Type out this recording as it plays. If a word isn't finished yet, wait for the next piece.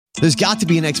There's got to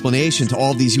be an explanation to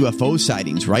all of these UFO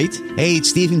sightings, right? Hey,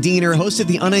 it's Stephen Diener, host of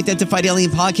the Unidentified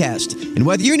Alien Podcast. And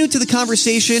whether you're new to the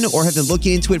conversation or have been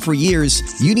looking into it for years,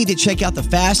 you need to check out the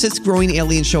fastest growing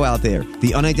alien show out there,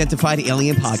 the Unidentified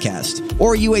Alien Podcast,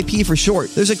 or UAP for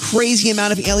short. There's a crazy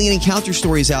amount of alien encounter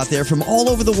stories out there from all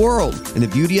over the world. And the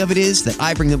beauty of it is that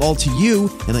I bring them all to you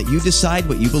and let you decide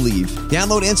what you believe.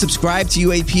 Download and subscribe to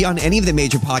UAP on any of the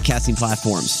major podcasting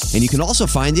platforms. And you can also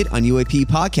find it on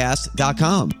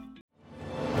UAPpodcast.com.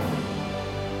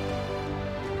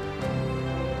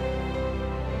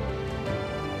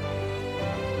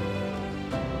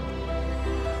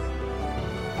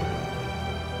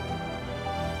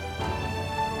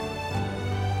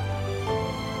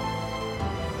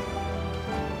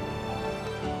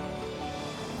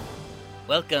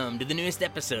 Welcome to the newest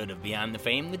episode of Beyond the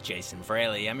Fame with Jason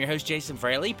Fraley. I'm your host, Jason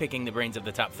Fraley, picking the brains of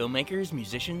the top filmmakers,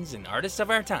 musicians, and artists of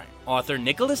our time. Author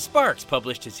Nicholas Sparks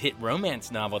published his hit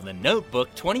romance novel, The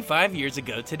Notebook, 25 years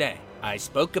ago today. I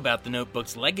spoke about The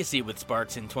Notebook's legacy with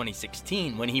Sparks in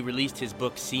 2016 when he released his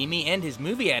book See Me and his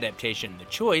movie adaptation, The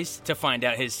Choice, to find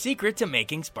out his secret to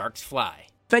making sparks fly.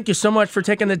 Thank you so much for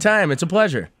taking the time. It's a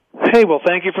pleasure. Hey, well,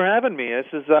 thank you for having me. This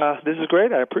is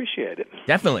great. I appreciate it.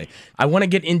 Definitely. I want to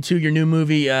get into your new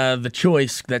movie, The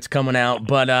Choice, that's coming out.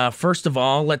 But first of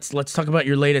all, let's talk about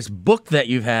your latest book that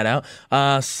you've had out,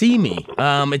 See Me.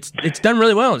 It's done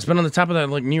really well. It's been on the top of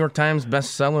the New York Times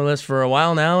bestseller list for a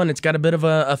while now, and it's got a bit of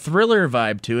a thriller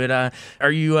vibe to it.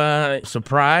 Are you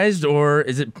surprised, or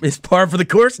is it par for the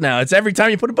course now? It's every time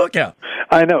you put a book out.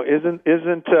 I know. Isn't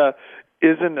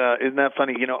that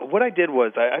funny? You know, what I did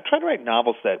was I tried to write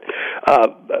novels that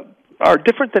are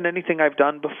different than anything I've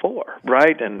done before,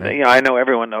 right? And you know, I know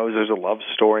everyone knows there's a love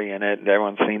story in it, and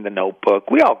everyone's seen The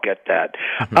Notebook. We all get that.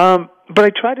 But I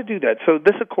try to do that. So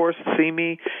this, of course, See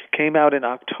Me, came out in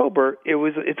October.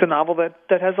 It's a novel that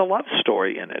has a love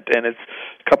story in it, and it's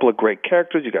a couple of great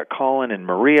characters. You got Colin and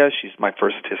Maria. She's my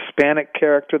first Hispanic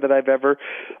character that I've ever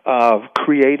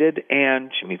created,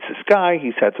 and she meets this guy.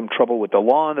 He's had some trouble with the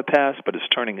law in the past, but is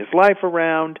turning his life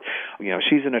around. You know,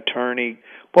 she's an attorney.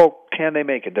 Well, can they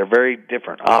make it? They're very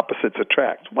different. Opposites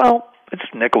attract. Well, it's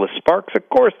Nicholas Sparks. Of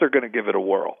course they're going to give it a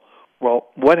whirl. Well,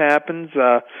 what happens?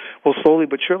 Well, slowly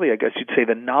but surely, I guess you'd say,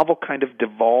 the novel kind of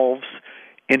devolves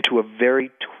into a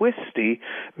very twisty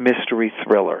mystery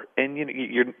thriller. And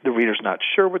the reader's not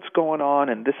sure what's going on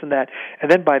and this and that.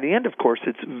 And then by the end, of course,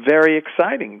 it's very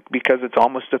exciting because it's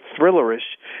almost a thrillerish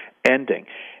ending.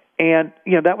 And,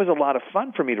 you know, that was a lot of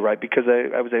fun for me to write because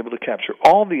I was able to capture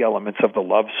all the elements of the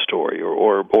love story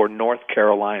or North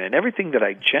Carolina and everything that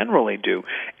I generally do,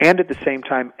 and at the same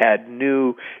time add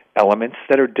new elements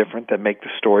that are different that make the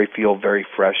story feel very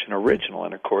fresh and original.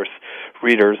 And, of course,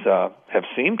 readers have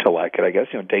seemed to like it, I guess.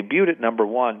 You know, debuted at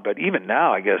 #1, but even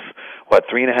now, I guess,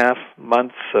 3.5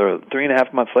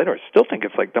 months later, I still think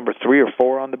it's like number 3 or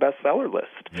 4 on the bestseller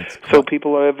list. So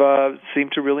people have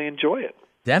seemed to really enjoy it.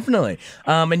 Definitely.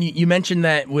 And you mentioned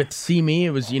that with See Me, it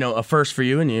was, a first for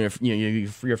you, and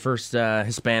your first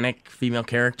Hispanic female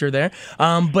character there.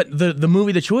 But the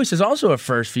movie The Choice is also a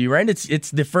first for you, right? It's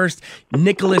the first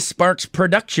Nicholas Sparks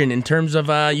production in terms of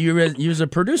you as a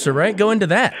producer, right? Go into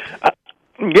that.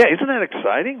 Yeah, isn't that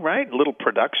exciting, right? A little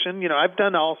production. You know, I've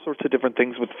done all sorts of different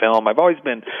things with film. I've always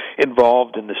been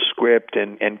involved in the script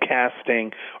and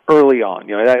casting early on.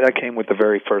 You know, that came with the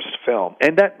very first film.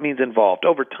 And that means involved.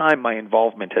 Over time, my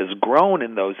involvement has grown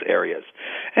in those areas.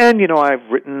 And, you know, I've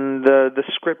written the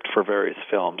script for various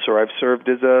films, or I've served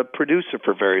as a producer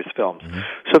for various films. Mm-hmm.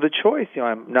 So The Choice, you know,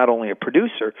 I'm not only a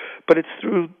producer, but it's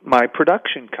through my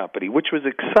production company, which was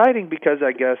exciting because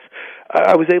I guess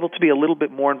I was able to be a little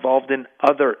bit more involved in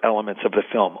other elements of the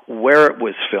film, where it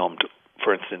was filmed,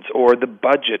 for instance, or the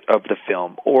budget of the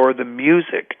film, or the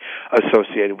music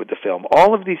associated with the film.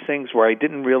 All of these things where I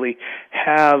didn't really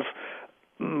have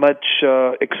much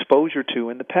exposure to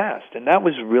in the past. And that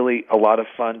was really a lot of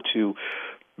fun to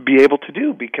be able to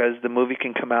do because the movie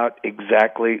can come out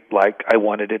exactly like I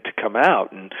wanted it to come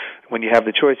out. And when you have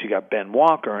The Choice, you got Ben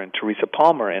Walker and Teresa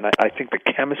Palmer, and I think the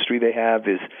chemistry they have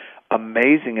is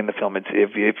amazing in the film.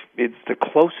 It's the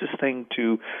closest thing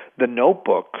to The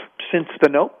Notebook since The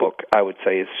Notebook, I would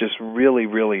say. It's just really,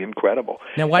 really incredible.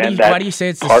 Now, why do you say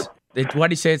it's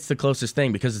the closest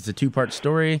thing? Because it's a two-part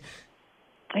story?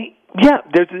 Yeah,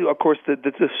 there's of course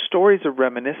the stories are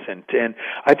reminiscent, and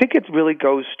I think it really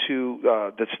goes to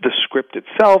the script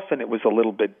itself, and it was a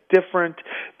little bit different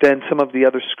than some of the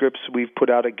other scripts we've put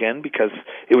out, again because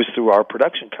it was through our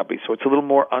production company. So it's a little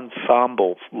more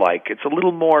ensemble-like. It's a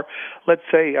little more, let's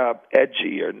say,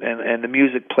 edgy, and the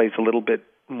music plays a little bit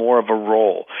more of a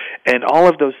role. And all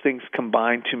of those things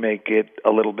combine to make it a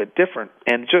little bit different.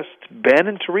 And just Ben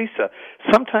and Teresa,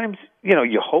 sometimes,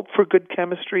 you hope for good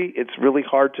chemistry. It's really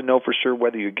hard to know for sure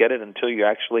whether you get it until you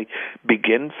actually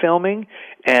begin filming.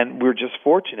 And we're just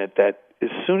fortunate that as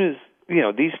soon as,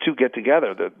 these two get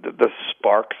together, the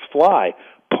sparks fly.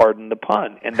 Pardon the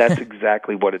pun, and that's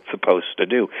exactly what it's supposed to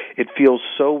do. It feels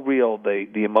so real,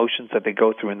 the emotions that they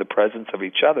go through in the presence of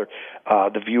each other.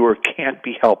 The viewer can't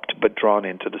be helped but drawn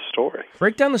into the story.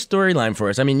 Break down the storyline for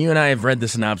us. I mean, you and I have read the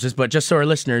synopsis, but just so our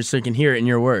listeners so you can hear it in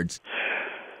your words.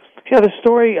 Yeah, the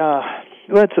story,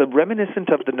 it's a reminiscent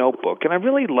of The Notebook, and I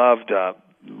really loved...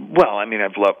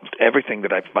 I've loved everything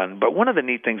that I've done, but one of the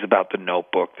neat things about The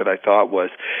Notebook that I thought was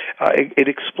it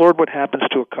explored what happens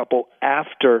to a couple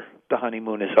after the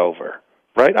honeymoon is over,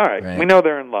 right? All right, we know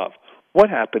they're in love.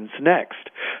 What happens next?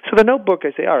 So The Notebook,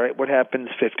 I say, all right, what happens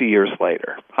 50 years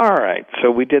later? All right, so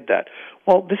we did that.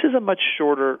 Well, this is a much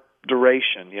shorter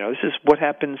duration. This is what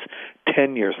happens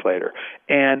 10 years later.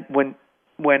 And when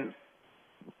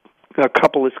a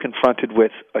couple is confronted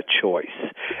with a choice.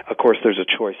 Of course, there's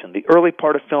a choice in the early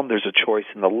part of film. There's a choice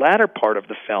in the latter part of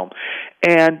the film.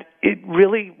 And it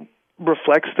really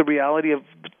reflects the reality of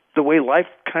the way life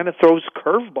kind of throws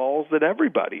curveballs at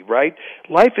everybody, right?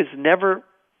 Life is never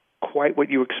quite what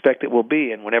you expect it will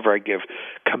be. And whenever I give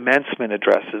commencement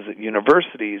addresses at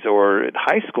universities or at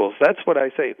high schools, that's what I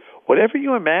say. Whatever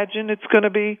you imagine it's going to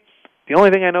be, the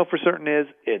only thing I know for certain is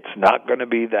it's not going to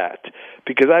be that,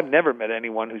 because I've never met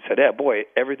anyone who said, boy,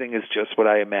 everything is just what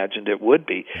I imagined it would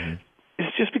be. Mm-hmm.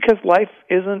 It's just because life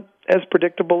isn't as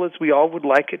predictable as we all would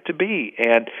like it to be.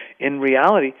 And in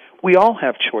reality, we all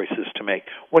have choices to make.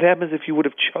 What happens if you would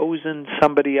have chosen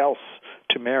somebody else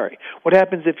to marry? What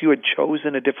happens if you had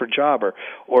chosen a different job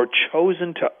or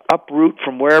chosen to uproot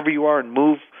from wherever you are and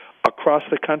move across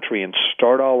the country and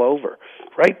start all over,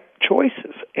 right?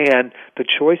 Choices. And the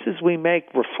choices we make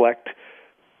reflect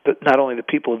not only the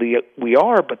people we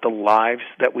are, but the lives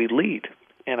that we lead.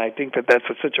 And I think that's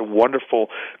such a wonderful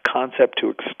concept to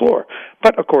explore.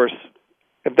 But, of course,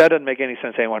 if that doesn't make any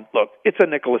sense to anyone, look, it's a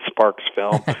Nicholas Sparks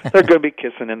film. They're going to be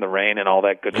kissing in the rain and all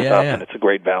that good stuff, and it's a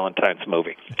great Valentine's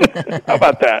movie. How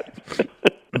about that?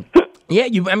 Yeah,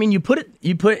 you put it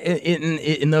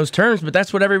in those terms, but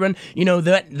that's what everyone,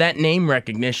 that name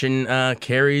recognition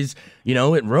carries,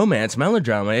 it romance,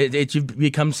 melodrama. You've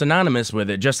become synonymous with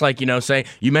it. Just like, say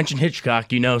you mentioned Hitchcock,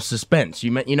 suspense.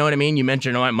 You know what I mean? You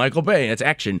mentioned Michael Bay, it's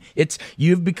action.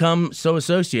 You've become so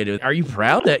associated. Are you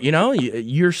proud that,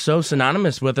 you're so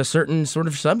synonymous with a certain sort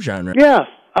of subgenre? Yeah,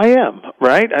 I am,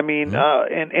 right? I mean,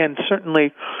 and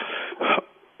certainly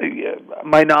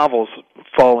my novels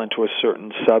fall into a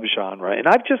certain subgenre, and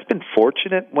I've just been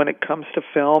fortunate when it comes to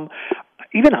film.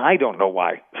 Even I don't know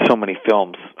why so many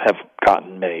films have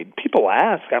gotten made. People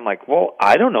ask, I'm like, well,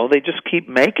 I don't know. They just keep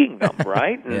making them,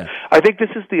 right? And I think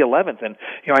this is the 11th, and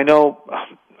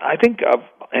I think of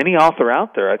any author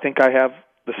out there, I think I have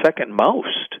the second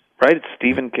most. Right? It's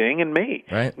Stephen King and me.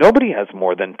 Right. Nobody has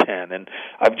more than 10, and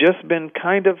I've just been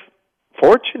kind of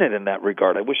fortunate in that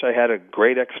regard. I wish I had a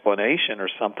great explanation or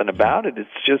something about it. It's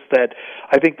just that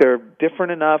I think they're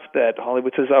different enough that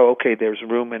Hollywood says, "Oh, okay, there's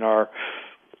room in our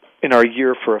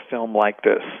year for a film like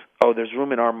this. Oh, there's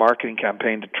room in our marketing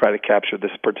campaign to try to capture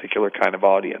this particular kind of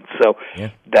audience." So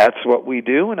that's what we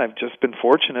do, and I've just been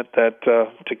fortunate that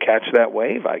to catch that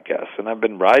wave, I guess. And I've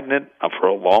been riding it for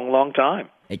a long, long time.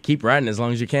 Hey, keep riding as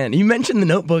long as you can. You mentioned The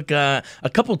Notebook a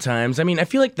couple times. I mean, I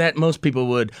feel like that most people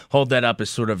would hold that up as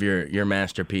sort of your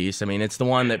masterpiece. I mean, it's the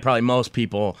one that probably most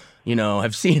people,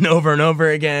 have seen over and over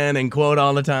again and quote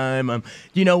all the time.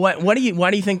 Why do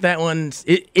you think that one's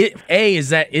A,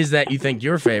 is that you think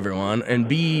your favorite one, and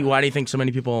B, why do you think so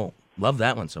many people love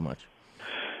that one so much?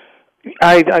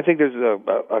 I think there's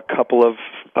a couple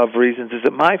of reasons. Is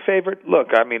it my favorite?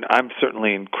 Look, I mean, I'm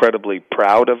certainly incredibly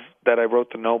proud of that I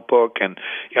wrote The Notebook, and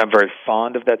I'm very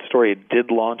fond of that story. It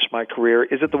did launch my career.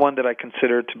 Is it the one that I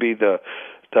consider to be the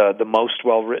most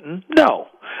well written? No.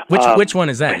 Which one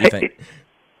is that, you think?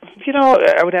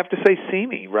 I would have to say See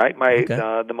Me, right?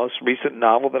 The most recent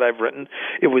novel that I've written.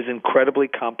 It was incredibly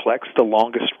complex. The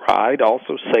Longest Ride,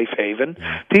 also Safe Haven.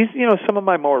 These, some of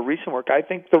my more recent work, I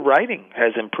think the writing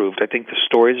has improved. I think the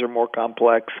stories are more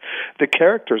complex. The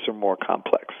characters are more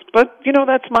complex. But,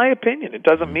 that's my opinion. It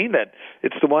doesn't mean that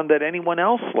it's the one that anyone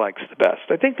else likes the best.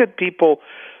 I think that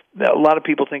a lot of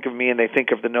people think of me and they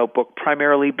think of The Notebook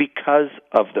primarily because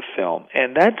of the film.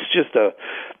 And that's just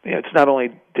it's not only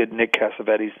did Nick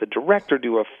Cassavetes, the director,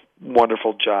 do a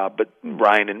wonderful job, but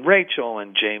Ryan and Rachel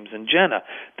and James and Jenna,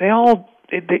 they all,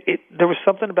 there was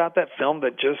something about that film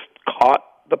that just caught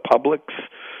the public's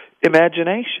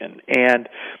imagination. And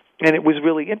And it was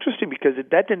really interesting because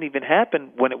that didn't even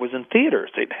happen when it was in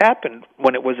theaters. It happened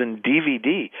when it was in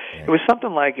DVD. Yeah. It was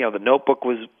something like, The Notebook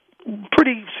was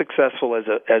pretty successful as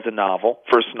a novel,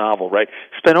 first novel, right?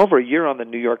 Spent over a year on the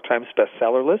New York Times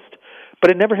bestseller list, but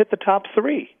it never hit the top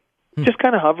 3. Just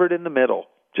kind of hovered in the middle,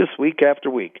 just week after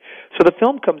week. So the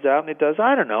film comes out and it does,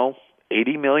 I don't know,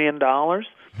 $80 million.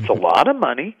 It's a lot of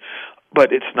money,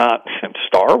 but it's not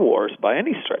Star Wars by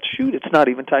any stretch. Shoot, it's not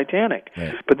even Titanic.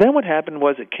 Right. But then what happened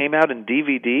was it came out in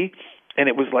DVD, and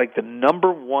it was like the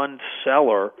number one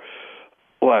seller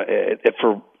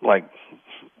for like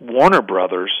Warner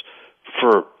Brothers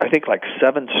for, I think, like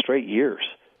 7 straight years.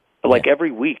 Like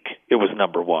every week, it was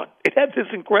number one. It had this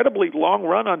incredibly long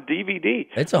run on DVD.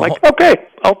 It's okay,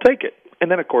 I'll take it. And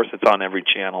then, of course, it's on every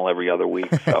channel every other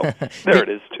week. So there it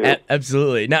is, too.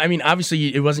 Absolutely. Now, I mean,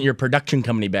 obviously, it wasn't your production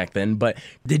company back then, but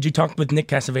did you talk with Nick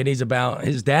Cassavetes about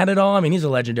his dad at all? I mean, he's a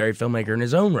legendary filmmaker in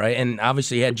his own right, and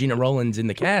obviously he had Gena Rowlands in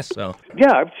the cast. So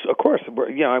yeah, of course.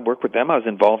 I worked with them. I was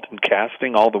involved in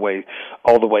casting all the way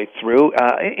through.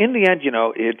 In the end,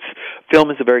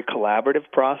 film is a very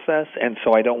collaborative process, and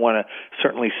so I don't want to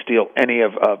certainly steal any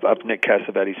of Nick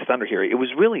Cassavetes' thunder here. It was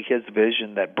really his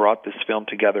vision that brought this film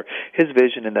together. His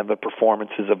vision, and then the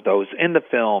performances of those in the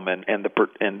film and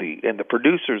the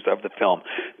producers of the film.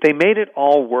 They made it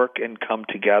all work and come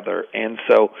together. And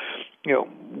so,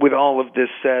 with all of this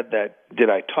said, did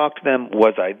I talk to them?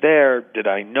 Was I there? Did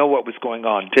I know what was going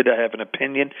on? Did I have an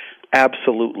opinion?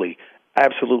 Absolutely.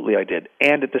 Absolutely I did.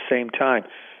 And at the same time,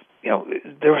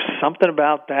 there was something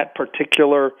about that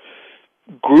particular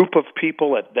group of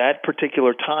people at that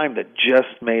particular time that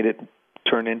just made it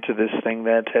turn into this thing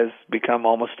that has become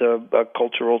almost a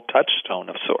cultural touchstone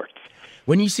of sorts.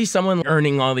 When you see someone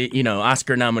earning all the,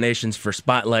 Oscar nominations for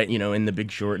Spotlight, in The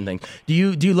Big Short and things, do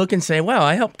you look and say, wow,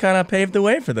 I helped kind of pave the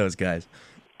way for those guys?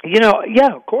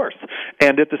 Yeah, of course.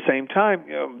 And at the same time,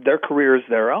 their career is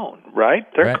their own, right?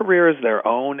 Their career is their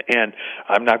own, and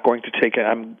I'm not going to take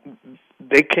it.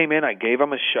 They came in, I gave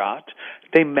them a shot.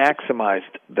 They maximized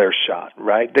their shot,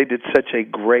 right? They did such a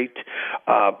great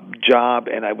job,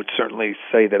 and I would certainly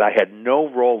say that I had no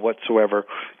role whatsoever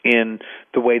in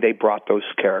the way they brought those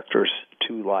characters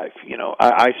to life.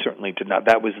 I certainly did not.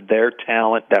 That was their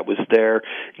talent. That was their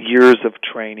years of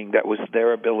training. That was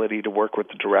their ability to work with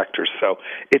the directors. So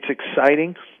it's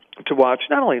exciting to watch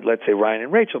not only, let's say, Ryan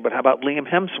and Rachel, but how about Liam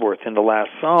Hemsworth in The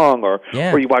Last Song, or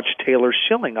you watch Taylor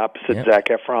Schilling opposite Zac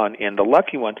Efron in The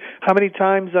Lucky One. How many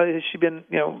times has she been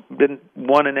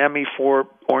won an Emmy for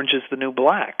Orange is the New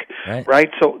Black, right?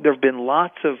 So there have been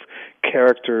lots of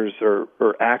characters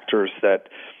or actors that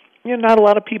not a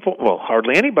lot of people,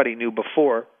 hardly anybody knew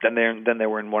before. Then they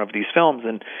were in one of these films,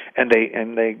 and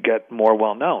they get more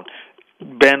well known.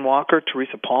 Ben Walker,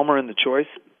 Teresa Palmer in The Choice.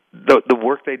 The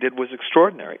work they did was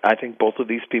extraordinary. I think both of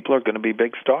these people are going to be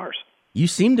big stars. You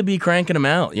seem to be cranking them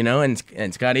out,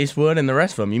 and Scott Eastwood and the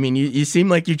rest of them. You seem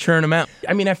like you churn them out.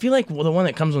 I mean, I feel like the one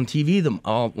that comes on TV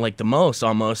the most,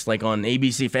 almost like on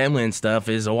ABC Family and stuff,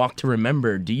 is A Walk to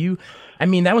Remember.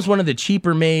 That was one of the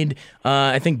cheaper made,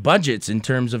 I think, budgets in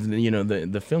terms of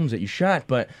the films that you shot,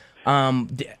 but.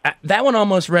 That one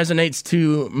almost resonates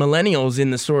to millennials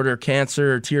in the sort of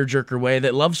cancer or tearjerker way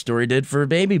that Love Story did for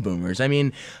baby boomers.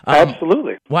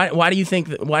 Absolutely. Why do you think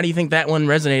that one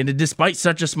resonated despite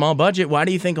such a small budget? Why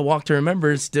do you think A Walk to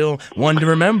Remember is still one to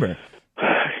remember?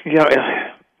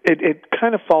 It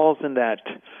kind of falls in that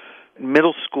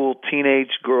middle school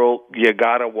teenage girl. You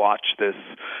gotta watch this.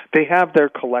 They have their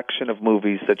collection of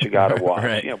movies that you gotta watch.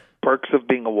 Right. Perks of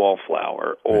Being a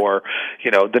Wallflower, or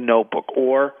The Notebook,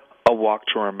 or A Walk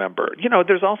to Remember.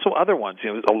 There's also other ones.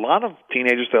 A lot of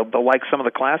teenagers, they'll like some of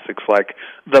the classics, like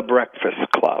The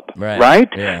Breakfast Club, right?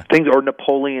 Yeah. Things, or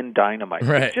Napoleon Dynamite.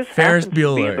 Right. It just Ferris happens to be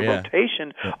Bueller, in the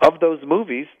rotation of those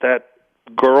movies that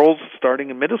girls starting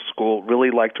in middle school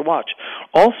really like to watch.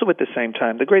 Also, at the same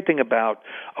time, the great thing about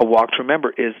A Walk to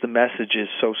Remember is the message is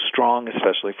so strong,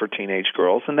 especially for teenage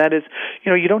girls, and that is,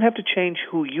 you don't have to change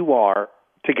who you are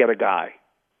to get a guy.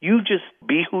 You just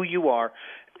be who you are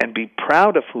and be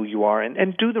proud of who you are,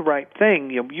 and do the right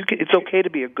thing. It's okay to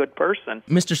be a good person.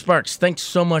 Mr. Sparks, thanks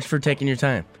so much for taking your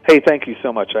time. Hey, thank you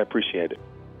so much. I appreciate it.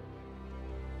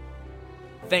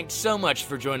 Thanks so much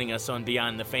for joining us on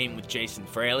Beyond the Fame with Jason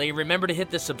Fraley. Remember to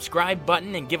hit the subscribe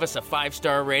button and give us a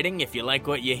 5-star rating if you like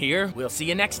what you hear. We'll see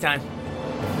you next time.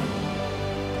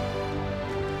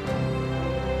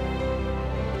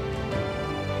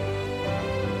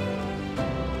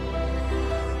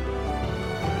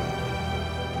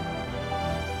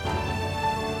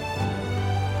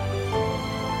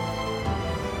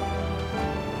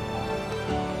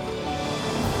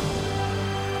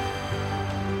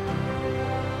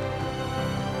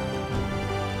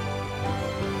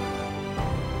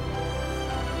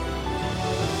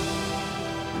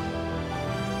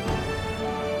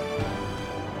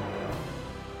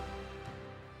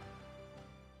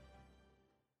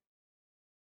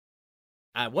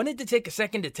 I wanted to take a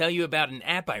second to tell you about an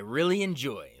app I really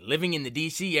enjoy. Living in the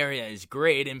DC area is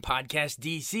great, and Podcast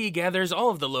DC gathers all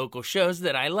of the local shows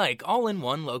that I like all in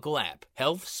one local app.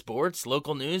 Health, sports,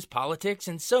 local news, politics,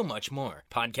 and so much more.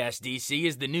 Podcast DC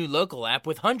is the new local app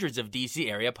with hundreds of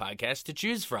DC area podcasts to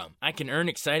choose from. I can earn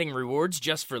exciting rewards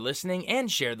just for listening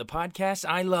and share the podcasts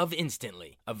I love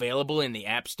instantly. Available in the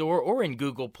App Store or in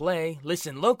Google Play,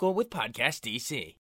 listen local with Podcast DC.